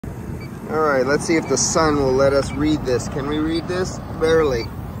All right, let's see if the sun will let us read this. Can we read this? Barely.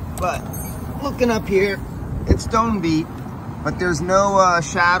 But looking up here, it's stone beat, but there's no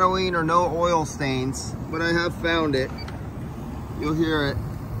shadowing or no oil stains. But I have found it. You'll hear it.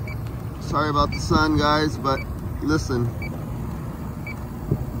 Sorry about the sun, guys, but listen.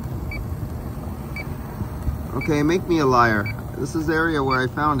 Okay, make me a liar. This is the area where I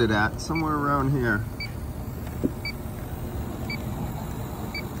found it at, somewhere around here.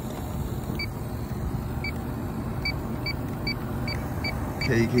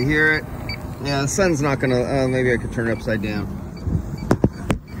 Okay, you can hear it. Yeah, the sun's not gonna, maybe I could turn it upside down.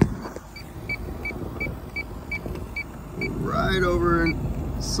 Right over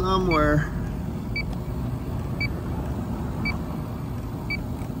in somewhere.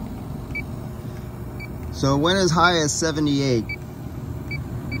 So it went as high as 78.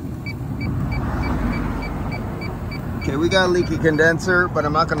 Okay, we got a leaky condenser, but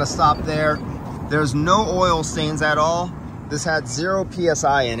I'm not gonna stop there. There's no oil stains at all. This had 0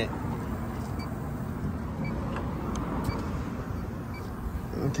 PSI in it.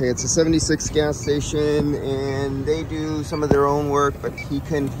 Okay, it's a 76 gas station, and they do some of their own work, but he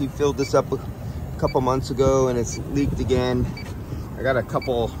filled this up a couple months ago, and it's leaked again. I got a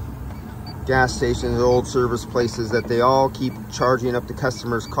couple gas stations, old service places, that they all keep charging up the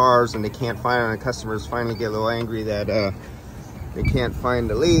customers' cars, and they can't find it, and the customers finally get a little angry that they can't find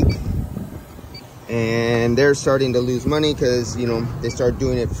the leak. And they're starting to lose money because, you know, they start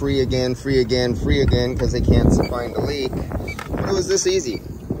doing it free again, because they can't find the leak. It was this easy.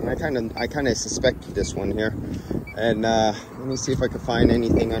 I kind of suspect this one here. And let me see if I can find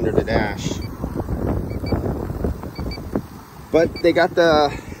anything under the dash. But they got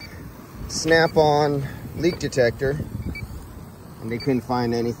the snap-on leak detector, and they couldn't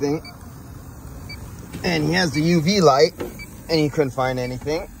find anything. And he has the UV light, and he couldn't find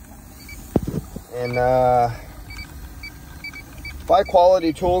anything. And buy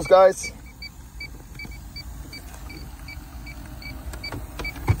quality tools, guys.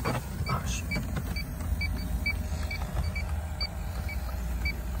 Oh, shit.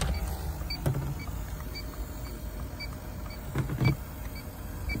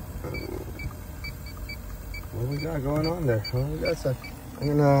 What we got going on there? What we got? So I'm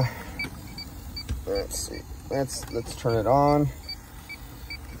gonna, let's see. Let's turn it on.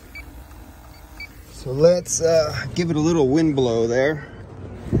 So let's give it a little wind blow there.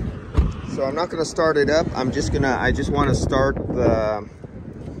 So I'm not gonna start it up. I just want to start the,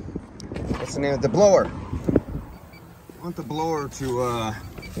 what's the name of the blower? I want the blower to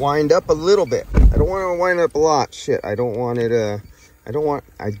wind up a little bit. I don't want to wind up a lot. Shit, I don't want it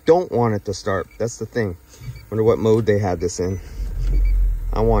to start. That's the thing. Wonder what mode they had this in.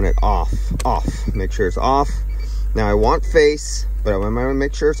 I want it off. Make sure it's off. Now I want face, but I want to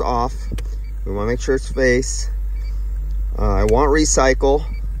make sure it's off. We want to make sure it's face. I want recycle,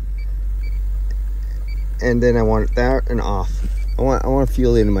 and then I want that and off. I want to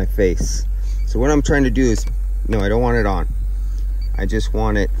feel it in my face. So what I'm trying to do is, no, I don't want it on. I just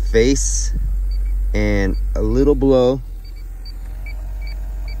want it face and a little blow.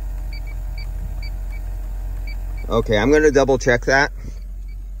 Okay, I'm going to double check that.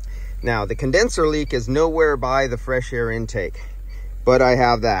 Now the condenser leak is nowhere by the fresh air intake, but I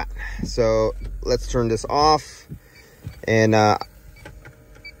have that. So let's turn this off, and I'm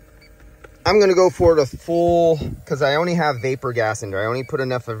gonna go for the full, because I only have vapor gas in there. I only put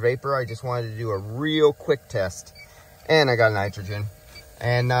enough of vapor. I just wanted to do a real quick test, and I got nitrogen,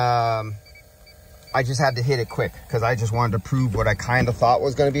 and I just had to hit it quick because I just wanted to prove what I kind of thought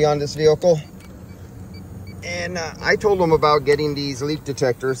was going to be on this vehicle. And I told him about getting these leak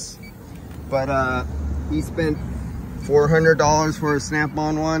detectors, but he spent $400 for a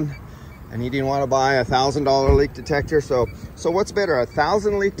snap-on one, and he didn't want to buy a $1,000 leak detector. So what's better, a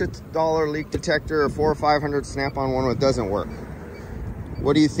 $1,000 leak detector or $400 or $500 snap-on one that doesn't work?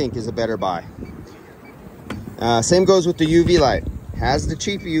 What do you think is a better buy? Same goes with the UV light. Has the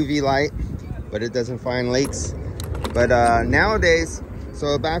cheap UV light, but it doesn't find leaks. But nowadays,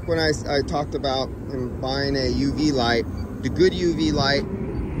 so back when I talked about buying a UV light, the good UV light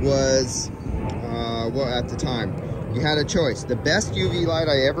was, well, at the time, you had a choice. The best UV light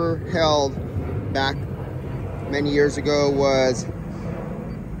I ever held back many years ago was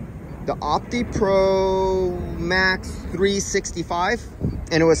the OptiPro Max 365,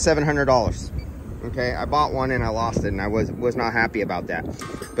 and it was $700. Okay, I bought one and I lost it, and I was not happy about that.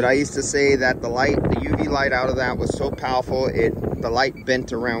 But I used to say that the UV light out of that was so powerful, the light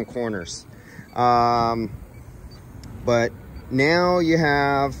bent around corners. But now you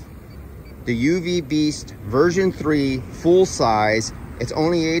have the UV Beast version 3 full size, It's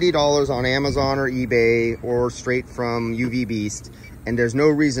only $80 on Amazon or eBay or straight from UV Beast. And there's no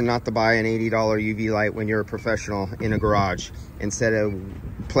reason not to buy an $80 UV light when you're a professional in a garage, instead of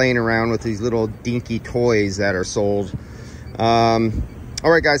playing around with these little dinky toys that are sold. All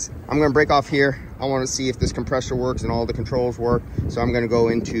right, guys, I'm gonna break off here. I wanna see if this compressor works and all the controls work. So I'm gonna go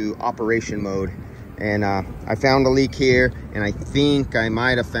into operation mode. And I found a leak here, and I think I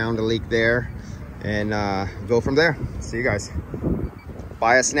might have found a leak there, and go from there. See you guys.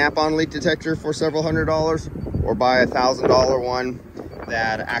 Buy a snap-on leak detector for several $100s, or buy a $1,000 one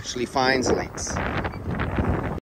that actually finds leaks.